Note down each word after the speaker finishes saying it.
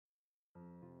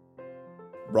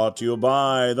Brought to you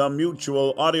by the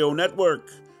Mutual Audio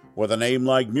Network. With a name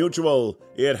like Mutual,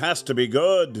 it has to be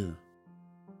good.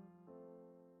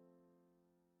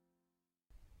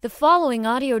 The following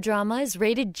audio drama is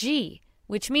rated G,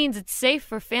 which means it's safe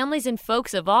for families and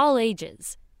folks of all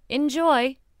ages.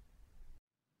 Enjoy!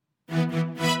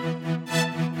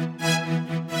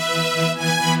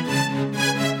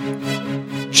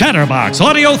 Chatterbox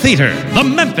Audio Theater, the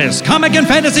Memphis Comic and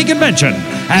Fantasy Convention,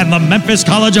 and the Memphis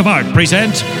College of Art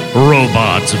present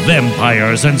Robots,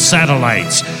 Vampires, and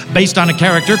Satellites, based on a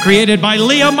character created by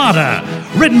Leah Mata,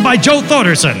 written by Joe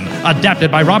Thorderson, adapted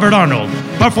by Robert Arnold,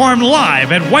 performed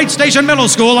live at White Station Middle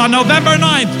School on November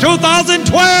 9th,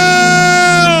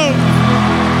 2012!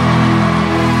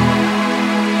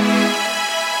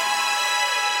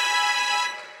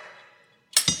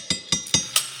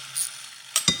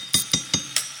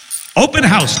 Open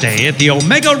House Day at the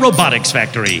Omega Robotics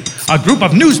Factory. A group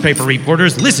of newspaper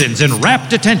reporters listens in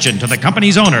rapt attention to the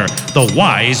company's owner, the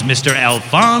wise Mr.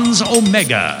 Alphonse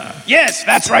Omega. Yes,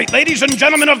 that's right, ladies and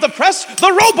gentlemen of the press.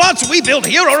 The robots we build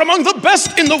here are among the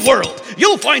best in the world.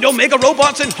 You'll find Omega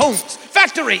robots in homes,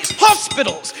 factories,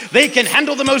 hospitals. They can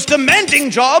handle the most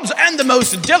demanding jobs and the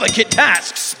most delicate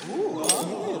tasks.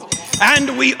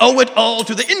 And we owe it all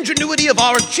to the ingenuity of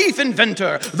our chief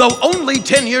inventor. Though only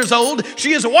 10 years old,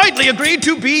 she is widely agreed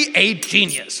to be a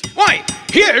genius. Why,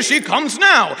 here she comes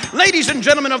now. Ladies and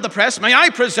gentlemen of the press, may I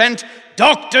present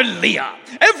Dr. Leah.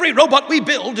 Every robot we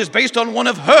build is based on one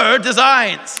of her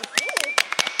designs.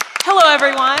 Hello,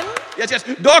 everyone. Yes.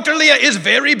 Dr. Leah is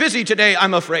very busy today,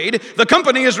 I'm afraid. The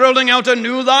company is rolling out a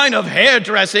new line of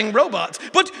hairdressing robots.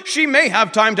 But she may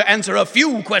have time to answer a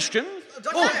few questions.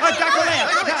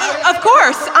 Of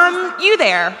course. You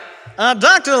there.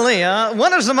 Dr. Leah,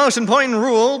 what is the most important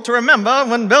rule to remember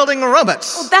when building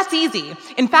robots? Well, that's easy.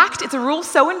 In fact, it's a rule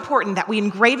so important that we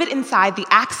engrave it inside the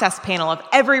access panel of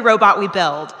every robot we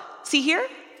build. See here?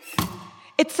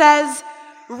 It says,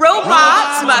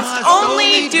 robots must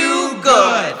only do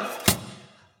good.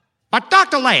 But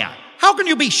Dr. Leah, how can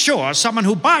you be sure someone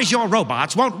who buys your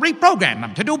robots won't reprogram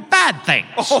them to do bad things?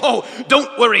 Oh,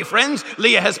 don't worry, friends.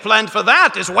 Leah has planned for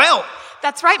that as well.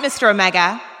 That's right, Mr.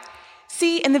 Omega.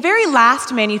 See, in the very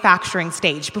last manufacturing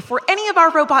stage, before any of our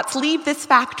robots leave this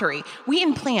factory, we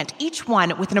implant each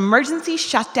one with an emergency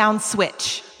shutdown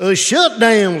switch. A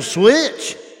shutdown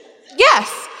switch?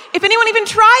 Yes. If anyone even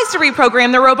tries to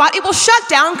reprogram the robot, it will shut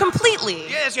down completely.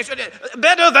 Yes.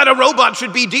 Better that a robot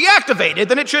should be deactivated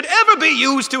than it should ever be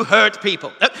used to hurt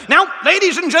people. Now,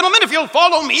 ladies and gentlemen, if you'll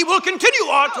follow me, we'll continue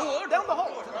our tour down the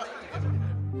hall.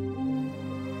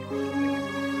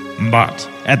 But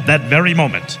at that very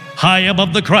moment, high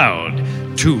above the crowd,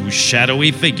 two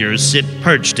shadowy figures sit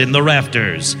perched in the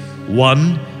rafters.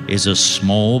 One is a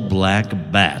small black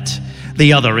bat.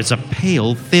 The other is a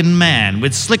pale, thin man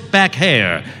with slick-back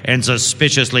hair and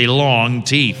suspiciously long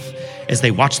teeth. As they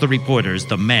watch the reporters,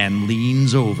 the man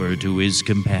leans over to his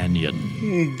companion.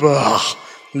 Bah!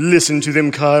 Listen to them,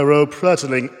 Cairo,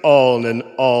 prattling on and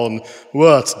on.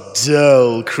 What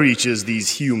dull creatures these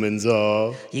humans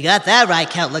are. You got that right,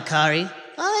 Count Lakari.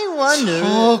 I wonder...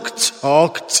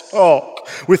 Talk,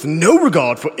 with no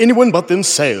regard for anyone but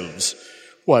themselves.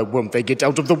 Why won't they get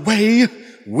out of the way?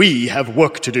 We have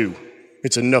work to do.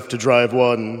 It's enough to drive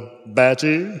one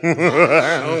batty.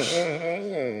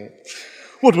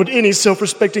 What would any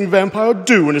self-respecting vampire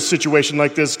do in a situation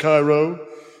like this, Cairo?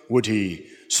 Would he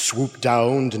swoop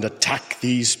down and attack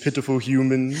these pitiful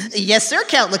humans? Yes, sir,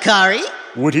 Count Lakari.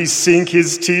 Would he sink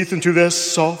his teeth into their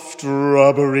soft,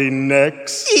 rubbery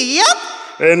necks? Yep.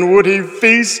 And would he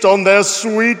feast on their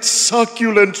sweet,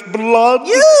 succulent blood?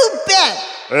 You bet.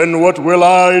 And what will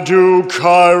I do,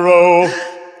 Cairo?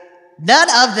 None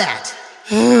of that.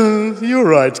 You're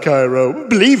right, Cairo.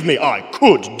 Believe me, I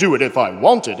could do it if I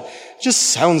wanted.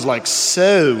 Just sounds like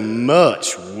so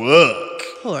much work.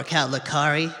 Poor Count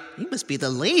Lakari. You must be the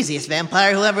laziest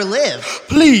vampire who ever lived.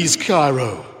 Please,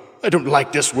 Cairo. I don't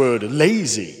like this word,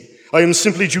 lazy. I am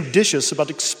simply judicious about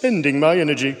expending my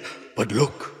energy. But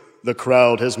look, the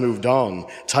crowd has moved on.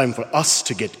 Time for us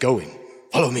to get going.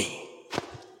 Follow me.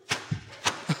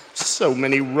 So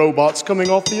many robots coming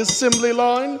off the assembly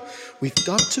line. We've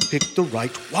got to pick the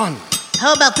right one.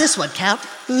 How about this one, Count?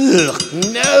 Ugh,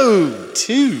 no,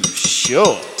 too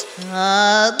short.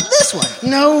 This one?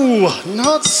 No,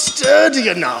 not sturdy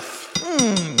enough.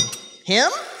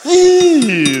 Him?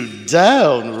 Ew,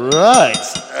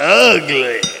 downright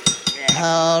ugly.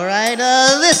 All right,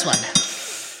 this one.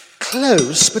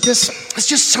 Close, but there's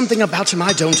just something about him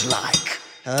I don't like.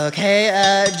 Okay,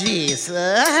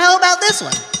 how about this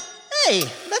one? Hey,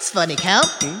 that's funny,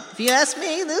 Count. If you ask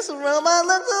me, this robot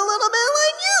looks a little bit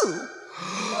like you.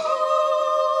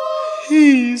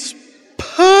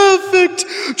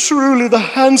 perfect! Truly the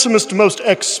handsomest, most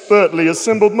expertly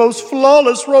assembled, most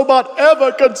flawless robot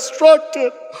ever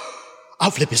constructed. I'll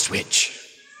flip a switch.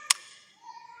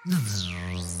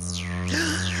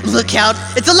 Look, Count,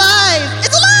 it's alive!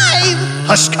 It's alive!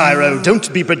 Hush, Cairo,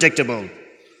 don't be predictable.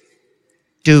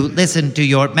 To listen to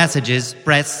your messages,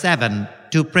 press 7.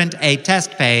 To print a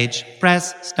test page,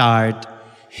 press start.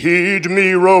 Heed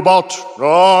me, robot.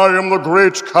 I am the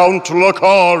great Count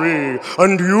Lakari,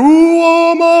 and you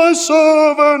are my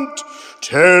servant.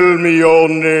 Tell me your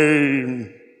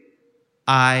name.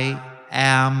 I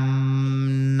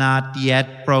am not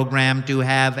yet programmed to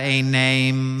have a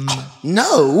name.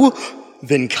 No?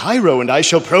 Then Cairo and I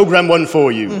shall program one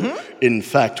for you. In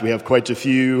fact, we have quite a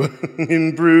few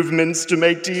improvements to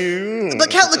make to you.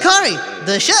 But Count Lakari,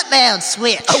 the shutdown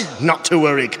switch. Oh, not to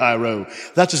worry, Cairo.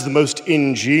 That is the most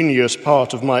ingenious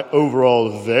part of my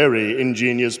overall very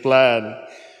ingenious plan.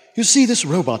 You see, this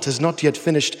robot has not yet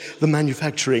finished the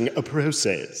manufacturing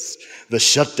process. The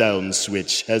shutdown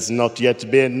switch has not yet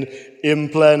been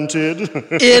implanted.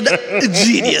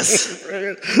 Ingenious.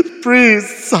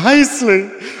 Precisely.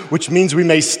 Which means we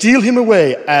may steal him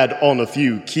away, add on a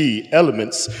few key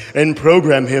elements, and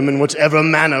program him in whatever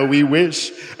manner we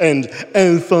wish. And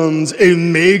Alphonse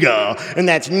Omega, and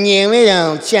that new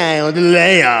little child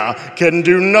Leia, can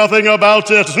do nothing about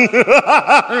it.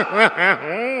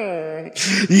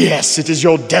 Yes, it is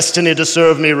your destiny to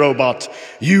serve me, robot.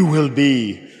 You will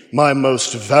be my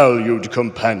most valued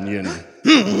companion.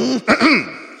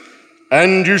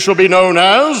 And you shall be known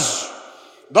as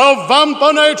the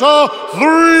Vampinator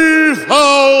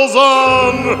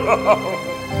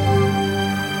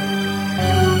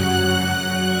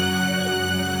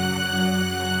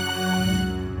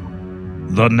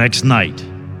The next night,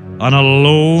 on a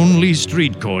lonely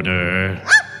street corner.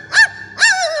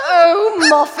 Oh,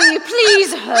 Muffy,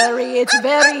 please hurry. It's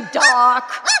very dark.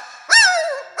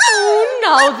 Oh,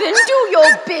 now then, do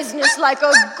your business like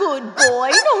a good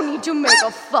boy. No need to make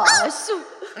a fuss.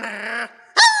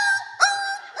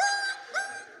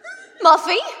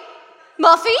 Muffy?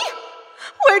 Muffy?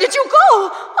 Where did you go? Oh!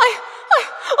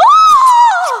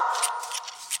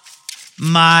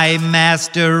 My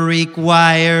master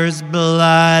requires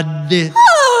blood.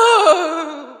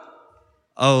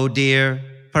 Oh dear,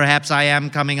 perhaps I am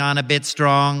coming on a bit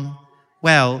strong.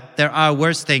 Well, there are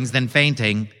worse things than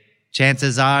fainting.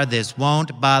 Chances are this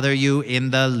won't bother you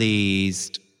in the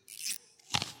least.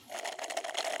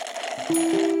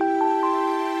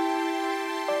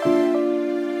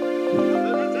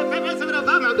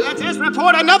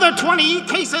 Report another 20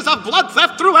 cases of blood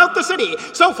theft throughout the city.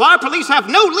 So far, police have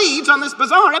no leads on this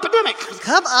bizarre epidemic.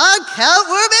 Come on, Count,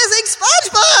 we're missing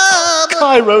SpongeBob!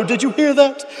 Cairo, did you hear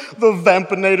that? The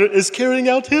Vampinator is carrying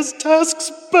out his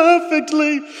tasks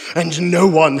perfectly, and no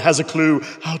one has a clue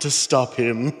how to stop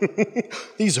him.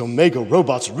 These Omega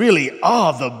robots really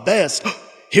are the best.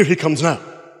 Here he comes now.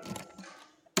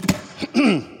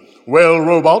 Well,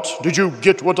 robot, did you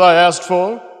get what I asked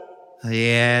for?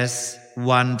 Yes.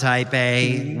 1 type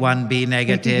A, 1 B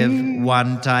negative,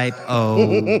 1 type O.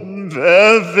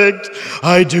 Perfect.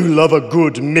 I do love a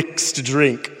good mixed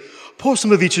drink. Pour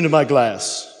some of each into my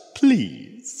glass,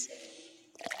 please.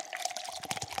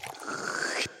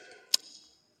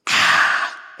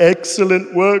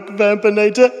 Excellent work,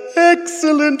 Vampinator.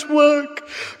 Excellent work.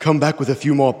 Come back with a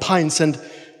few more pints and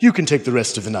you can take the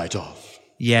rest of the night off.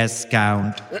 Yes,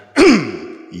 Count.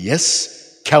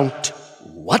 Yes, Count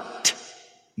what?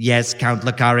 Yes, Count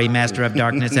Lakari, Master of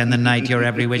Darkness and the Night, your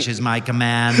every wish is my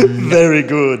command. Very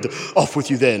good. Off with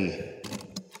you then.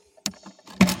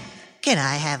 Can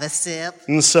I have a sip?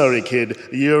 Sorry, kid.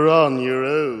 You're on your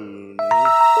own.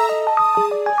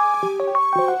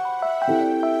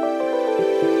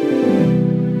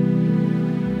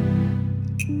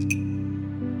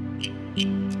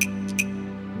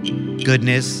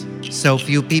 Goodness, so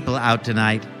few people out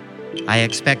tonight. I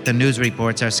expect the news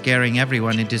reports are scaring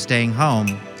everyone into staying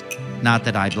home. Not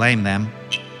that I blame them.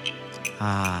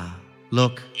 Ah,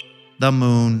 look, the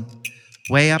moon,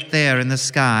 way up there in the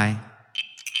sky.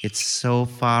 It's so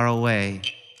far away,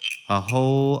 a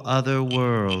whole other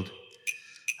world.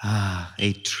 Ah,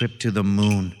 a trip to the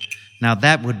moon. Now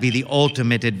that would be the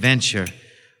ultimate adventure.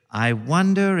 I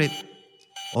wonder if...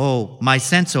 Oh, my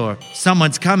sensor,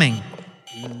 someone's coming.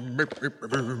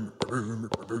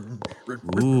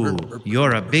 Ooh,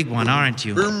 you're a big one, aren't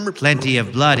you? Plenty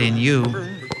of blood in you.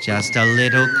 Just a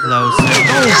little closer.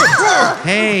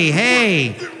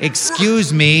 Hey,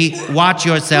 excuse me. Watch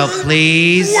yourself,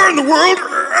 please. What in the world?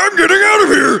 I'm getting out of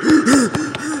here.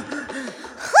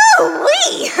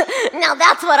 Hoo-wee! Now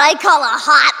that's what I call a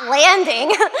hot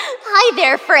landing. Hi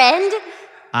there, friend.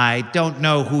 I don't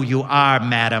know who you are,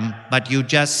 madam, but you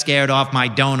just scared off my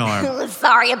donor.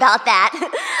 Sorry about that.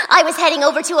 I was heading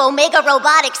over to Omega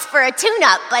Robotics for a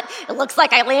tune-up, but it looks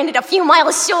like I landed a few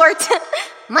miles short.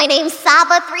 My name's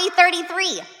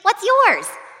Saba333. What's yours?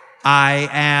 I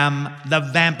am the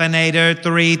Vampinator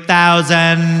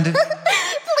 3000. Pleased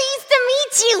to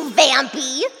meet you,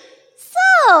 Vampy.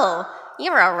 So,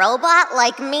 you're a robot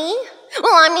like me?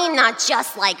 Well, I mean, not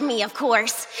just like me, of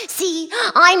course. See,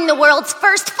 I'm the world's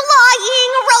first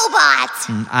flying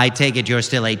robot. I take it you're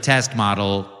still a test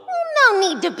model. No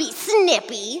need to be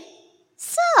snippy.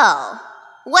 So,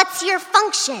 what's your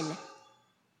function?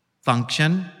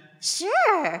 Function?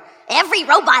 Sure. Every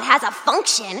robot has a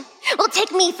function. Well,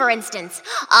 take me, for instance.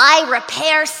 I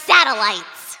repair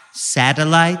satellites.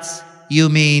 Satellites? You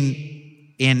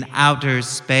mean in outer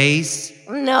space?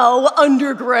 No,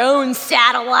 underground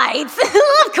satellites.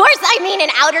 Of course I mean in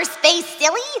outer space,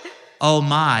 silly. Oh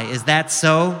my, is that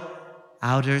so?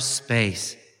 Outer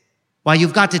space. Why,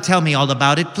 you've got to tell me all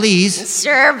about it, please.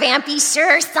 Sure, Vampy,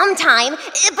 sure, sometime.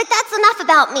 But that's enough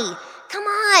about me. Come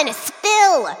on,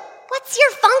 spill. What's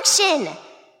your function?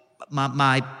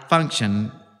 My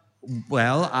function?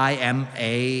 Well, I'm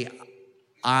a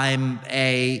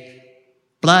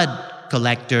blood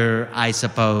collector, I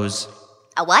suppose.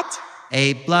 A what?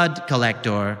 A blood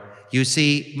collector. You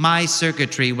see, my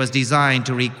circuitry was designed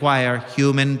to require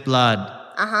human blood.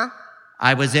 Uh-huh.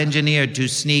 I was engineered to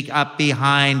sneak up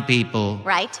behind people.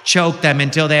 Right. Choke them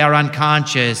until they are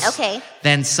unconscious. Okay.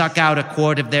 Then suck out a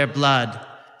quart of their blood.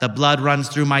 The blood runs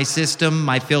through my system.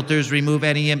 My filters remove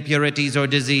any impurities or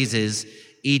diseases.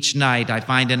 Each night, I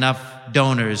find enough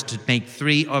donors to make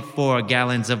 3 or 4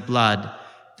 gallons of blood.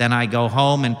 Then I go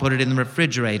home and put it in the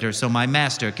refrigerator so my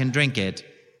master can drink it.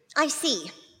 I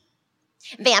see.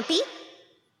 Vampy?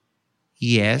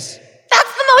 Yes?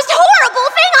 That's the most horrible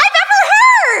thing I've ever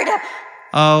heard!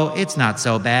 Oh, it's not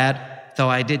so bad. Though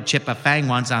I did chip a fang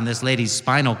once on this lady's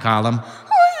spinal column.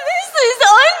 Oh, this is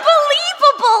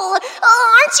unbelievable!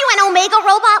 Aren't you an Omega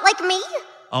robot like me?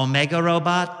 Omega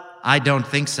robot? I don't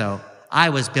think so. I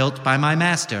was built by my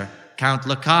master, Count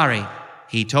Lucari.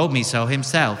 He told me so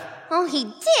himself. Oh,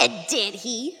 he did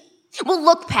he? Well,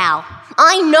 look, pal.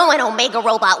 I know an Omega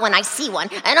robot when I see one,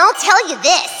 and I'll tell you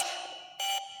this.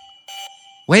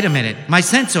 Wait a minute, my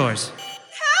sensors. Help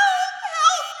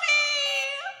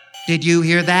me! Did you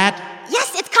hear that?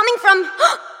 Yes, it's coming from...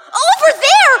 over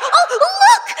there! Oh,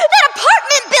 look! That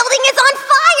apartment building is on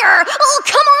fire! Oh,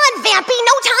 come on, Vampy,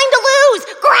 no time to lose!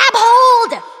 Grab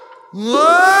hold!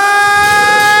 Whoa!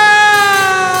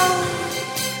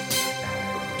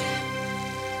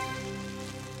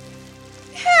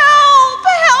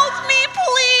 Help me,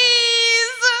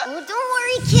 please! Oh, don't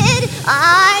worry, kid.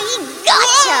 I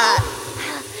gotcha!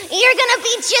 You're gonna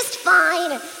be just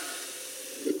fine.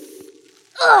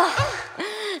 Ugh.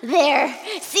 There.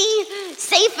 See?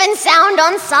 Safe and sound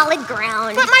on solid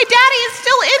ground. But my daddy is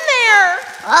still in there!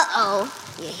 Uh-oh.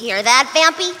 You hear that,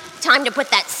 Vampy? Time to put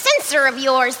that sensor of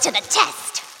yours to the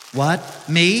test. What?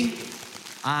 Me?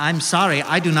 I'm sorry,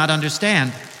 I do not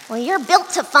understand. Well, you're built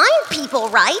to find people,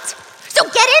 right? So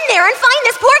get in there and find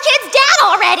this poor kid's dad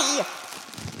already!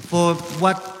 For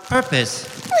what purpose?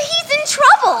 Well, he's in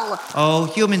trouble!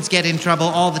 Oh, humans get in trouble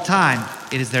all the time.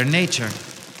 It is their nature.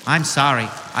 I'm sorry.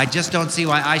 I just don't see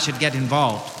why I should get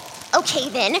involved. Okay,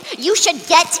 then. You should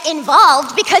get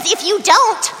involved, because if you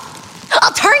don't,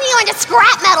 I'll turn you into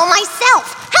scrap metal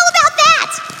myself. How about that?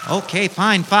 Okay,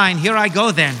 fine. Here I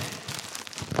go then.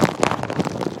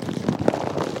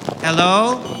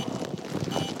 Hello?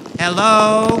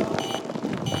 Hello?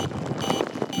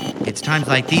 It's times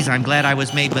like these I'm glad I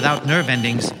was made without nerve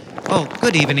endings. Oh,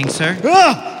 good evening, sir.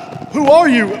 Ah! Who are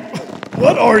you?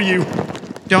 What are you?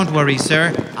 Don't worry,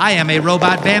 sir. I am a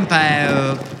robot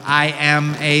vampire. I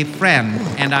am a friend,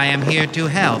 and I am here to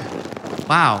help.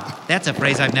 Wow, that's a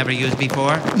phrase I've never used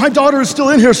before. My daughter is still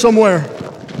in here somewhere.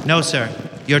 No, sir.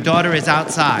 Your daughter is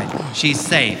outside. She's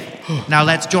safe. Now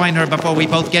let's join her before we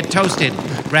both get toasted.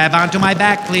 Grab onto my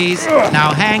back, please.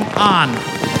 Now hang on.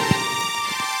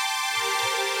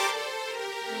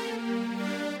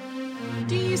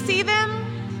 Do you see them?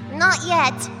 Not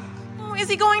yet. Oh, is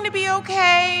he going to be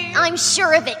okay? I'm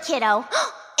sure of it, kiddo.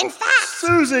 In fact...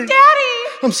 Susie! Daddy!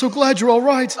 I'm so glad you're all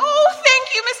right. Oh,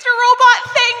 thank you, Mr. Robot,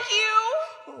 thank you!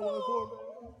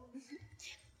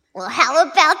 Well, how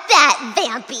about that,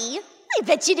 Vampy? I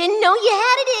bet you didn't know you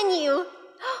had it in you.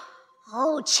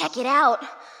 Oh, check it out.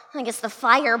 I guess the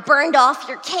fire burned off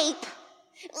your cape.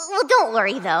 Well, don't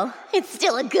worry, though. It's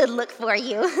still a good look for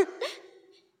you.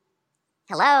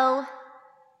 Hello?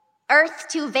 Earth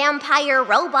to vampire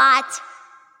robot.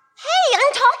 Hey,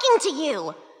 I'm talking to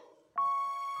you.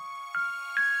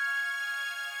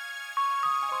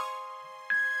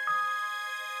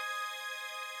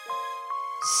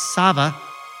 Sava,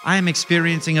 I am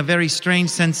experiencing a very strange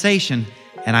sensation,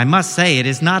 and I must say it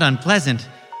is not unpleasant.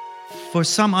 For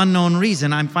some unknown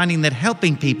reason, I'm finding that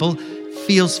helping people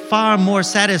feels far more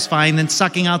satisfying than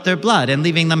sucking out their blood and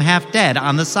leaving them half dead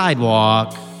on the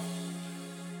sidewalk.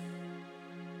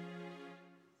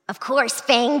 Of course,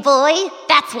 Fang Boy.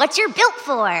 That's what you're built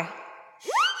for.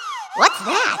 What's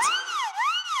that?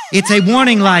 It's a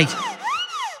warning light.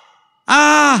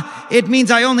 Ah, it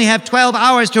means I only have 12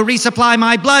 hours to resupply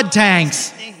my blood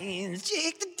tanks.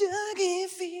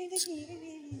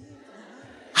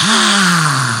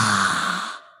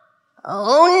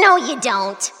 Oh, no, you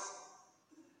don't.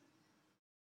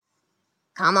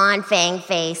 Come on, Fang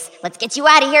Face. Let's get you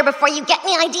out of here before you get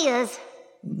any ideas.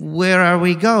 Where are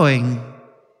we going?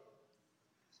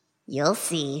 You'll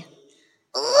see.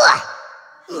 Ugh.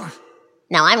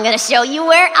 Now I'm gonna show you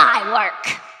where I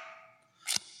work.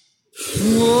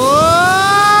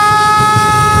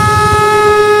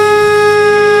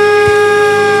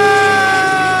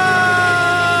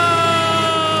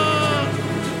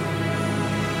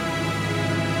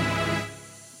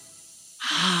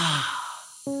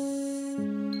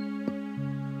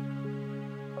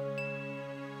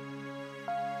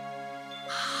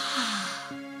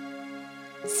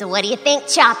 So what do you think,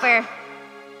 Chopper?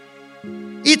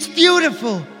 It's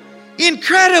beautiful!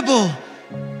 Incredible!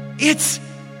 It's...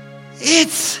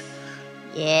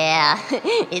 Yeah,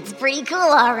 it's pretty cool,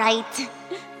 all right.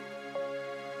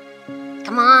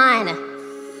 Come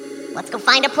on. Let's go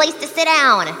find a place to sit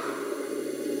down.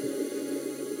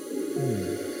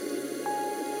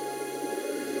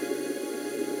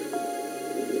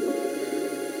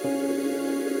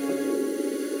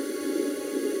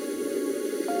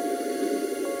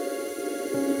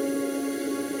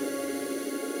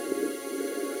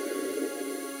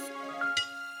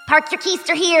 Park your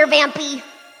keister here, Vampy.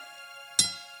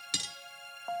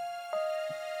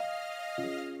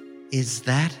 Is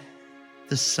that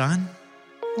the sun?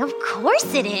 Of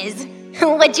course it is.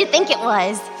 What'd you think it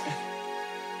was?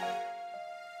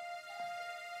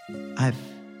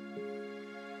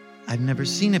 I've never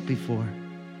seen it before.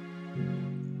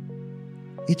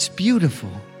 It's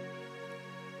beautiful.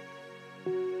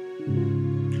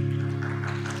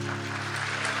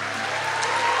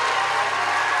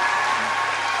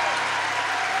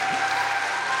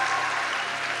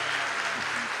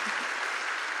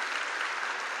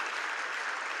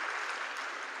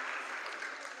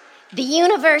 The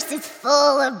universe is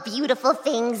full of beautiful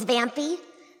things, Vampy.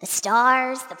 The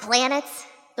stars, the planets,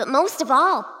 but most of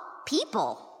all,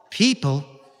 people. People?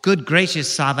 Good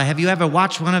gracious, Sava, have you ever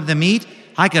watched one of them eat?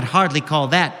 I could hardly call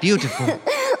that beautiful.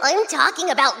 I'm talking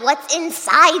about what's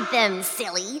inside them,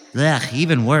 silly. Ugh,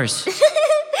 even worse.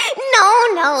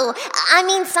 No, I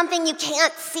mean something you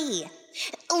can't see.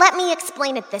 Let me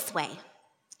explain it this way.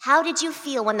 How did you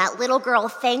feel when that little girl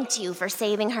thanked you for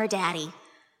saving her daddy?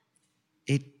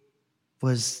 It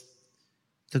was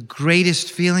the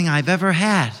greatest feeling I've ever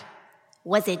had.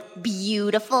 Was it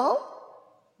beautiful?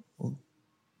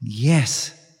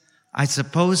 Yes, I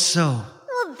suppose so.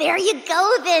 Well, there you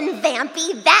go then,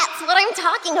 Vampy. That's what I'm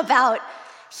talking about.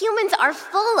 Humans are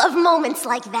full of moments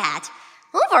like that.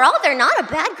 Overall, they're not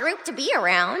a bad group to be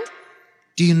around.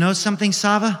 Do you know something,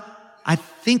 Sava? I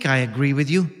think I agree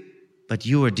with you, but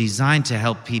you are designed to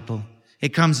help people.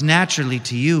 It comes naturally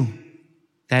to you.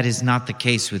 That is not the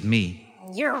case with me.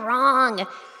 You're wrong.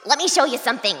 Let me show you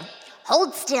something.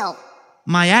 Hold still.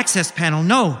 My access panel,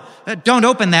 no. Don't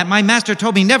open that. My master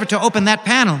told me never to open that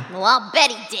panel. Well, I'll bet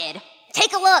he did.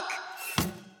 Take a look.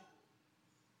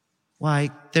 Why,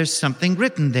 there's something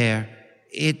written there.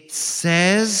 It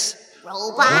says...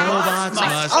 Robots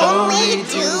must only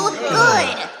do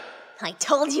good. I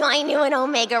told you I knew an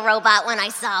Omega robot when I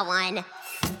saw one.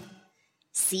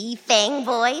 See, Fang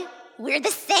Boy? We're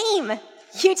the same.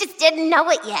 You just didn't know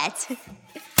it yet.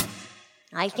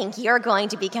 I think you're going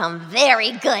to become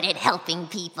very good at helping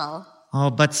people. Oh,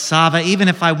 but Sava, even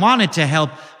if I wanted to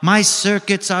help, my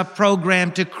circuits are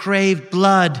programmed to crave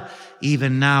blood.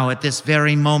 Even now, at this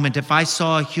very moment, if I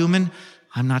saw a human,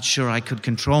 I'm not sure I could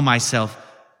control myself.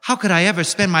 How could I ever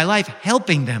spend my life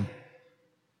helping them?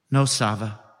 No,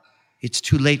 Sava. It's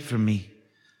too late for me.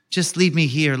 Just leave me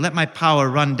here. Let my power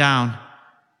run down.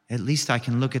 At least I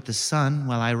can look at the sun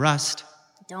while I rust.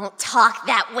 Don't talk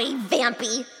that way,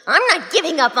 Vampy. I'm not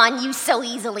giving up on you so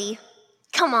easily.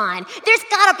 Come on, there's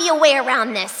gotta be a way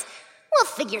around this. We'll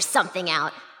figure something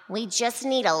out. We just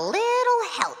need a little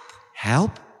help.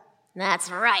 Help?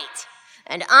 That's right.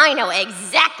 And I know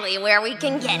exactly where we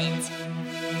can get it.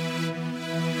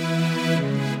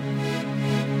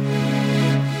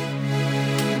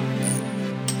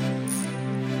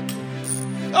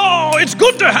 Oh, it's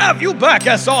good to have you back,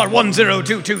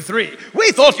 SR10223.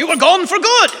 We thought you were gone for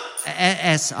good.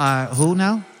 SR who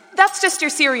now? That's just your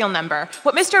serial number.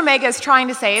 What Mr. Omega is trying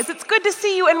to say is it's good to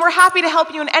see you, and we're happy to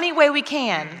help you in any way we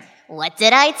can. What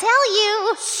did I tell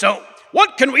you? So,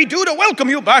 what can we do to welcome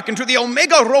you back into the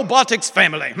Omega Robotics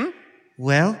family,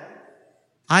 Well,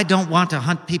 I don't want to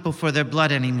hunt people for their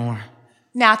blood anymore.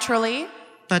 Naturally.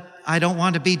 But I don't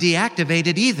want to be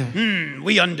deactivated either.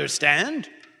 We understand.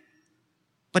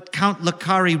 But Count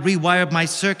Lakari rewired my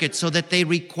circuits so that they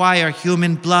require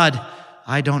human blood.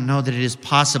 I don't know that it is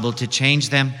possible to change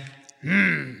them.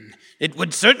 It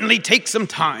would certainly take some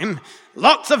time.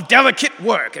 Lots of delicate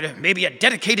work, maybe a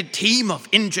dedicated team of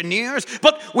engineers,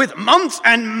 but with months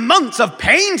and months of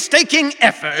painstaking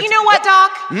effort. You know what,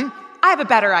 Doc? I have a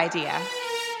better idea.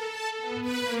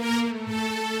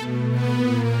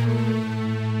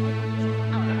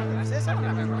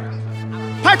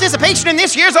 Participation in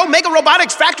this year's Omega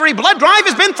Robotics Factory Blood Drive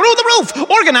has been through the roof.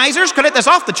 Organizers credit this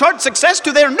off-the-chart success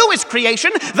to their newest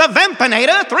creation, the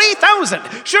Vampinator 3000.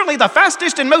 Surely the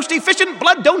fastest and most efficient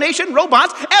blood donation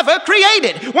robots ever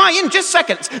created. Why, in just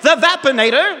seconds, the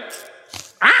Vampinator...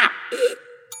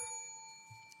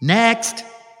 Next.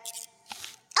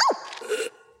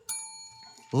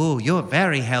 Oh, you're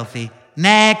very healthy.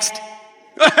 Next.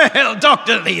 Well,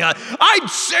 Dr. Leah, I'd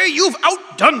say you've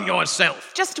outdone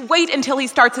yourself. Just wait until he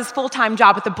starts his full-time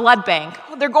job at the blood bank.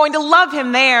 They're going to love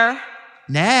him there.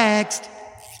 Next.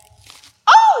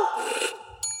 Oh!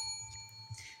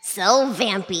 So,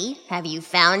 Vampy, have you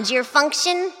found your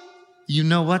function? You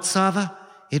know what, Sava?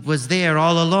 It was there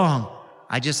all along.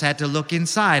 I just had to look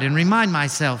inside and remind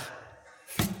myself.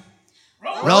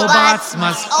 Robots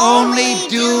must only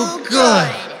do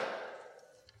good.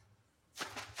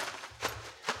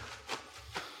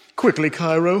 Quickly,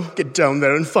 Cairo, get down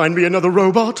there and find me another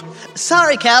robot.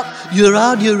 Sorry, Cap, you're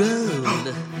on your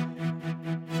own.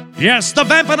 Yes, the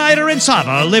Vampinator and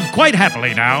Sava live quite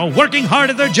happily now, working hard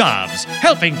at their jobs,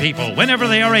 helping people whenever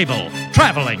they are able,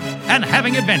 traveling and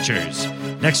having adventures.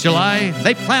 Next July,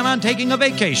 they plan on taking a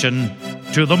vacation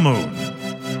to the moon.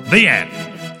 The end.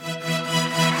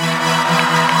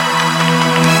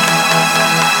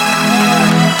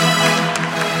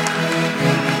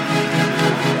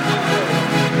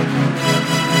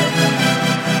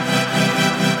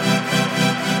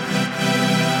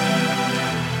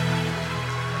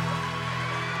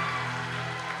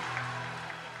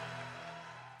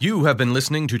 You have been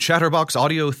listening to Chatterbox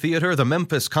Audio Theater, the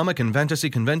Memphis Comic and Fantasy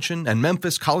Convention, and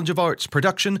Memphis College of Arts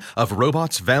production of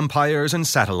Robots, Vampires, and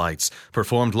Satellites,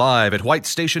 performed live at White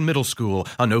Station Middle School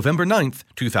on November 9th,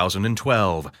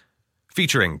 2012.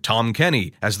 Featuring Tom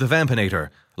Kenny as the Vampinator,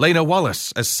 Lena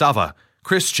Wallace as Sava,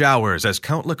 Chris Jowers as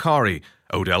Count Lakari,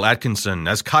 Odell Atkinson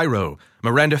as Cairo,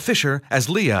 Miranda Fisher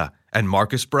as Leah, and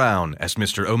Marcus Brown as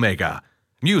Mr. Omega.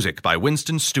 Music by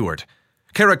Winston Stewart.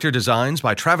 Character designs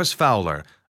by Travis Fowler.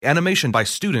 Animation by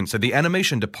students at the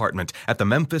Animation Department at the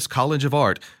Memphis College of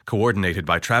Art, coordinated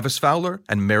by Travis Fowler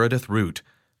and Meredith Root.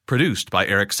 Produced by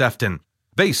Eric Sefton.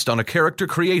 Based on a character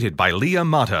created by Leah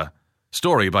Mata.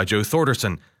 Story by Joe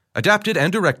Thorderson. Adapted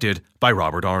and directed by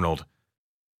Robert Arnold.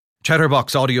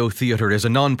 Chatterbox Audio Theater is a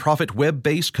non-profit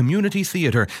web-based community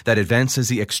theater that advances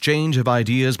the exchange of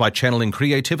ideas by channeling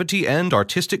creativity and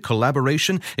artistic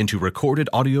collaboration into recorded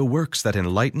audio works that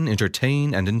enlighten,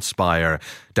 entertain, and inspire.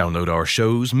 Download our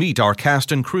shows, meet our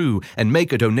cast and crew, and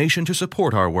make a donation to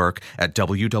support our work at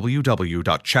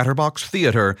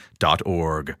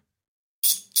www.chatterboxtheater.org.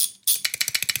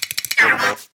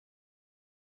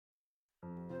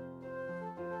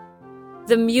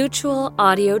 The Mutual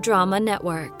Audio Drama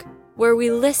Network, where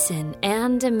we listen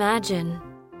and imagine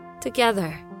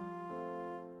together.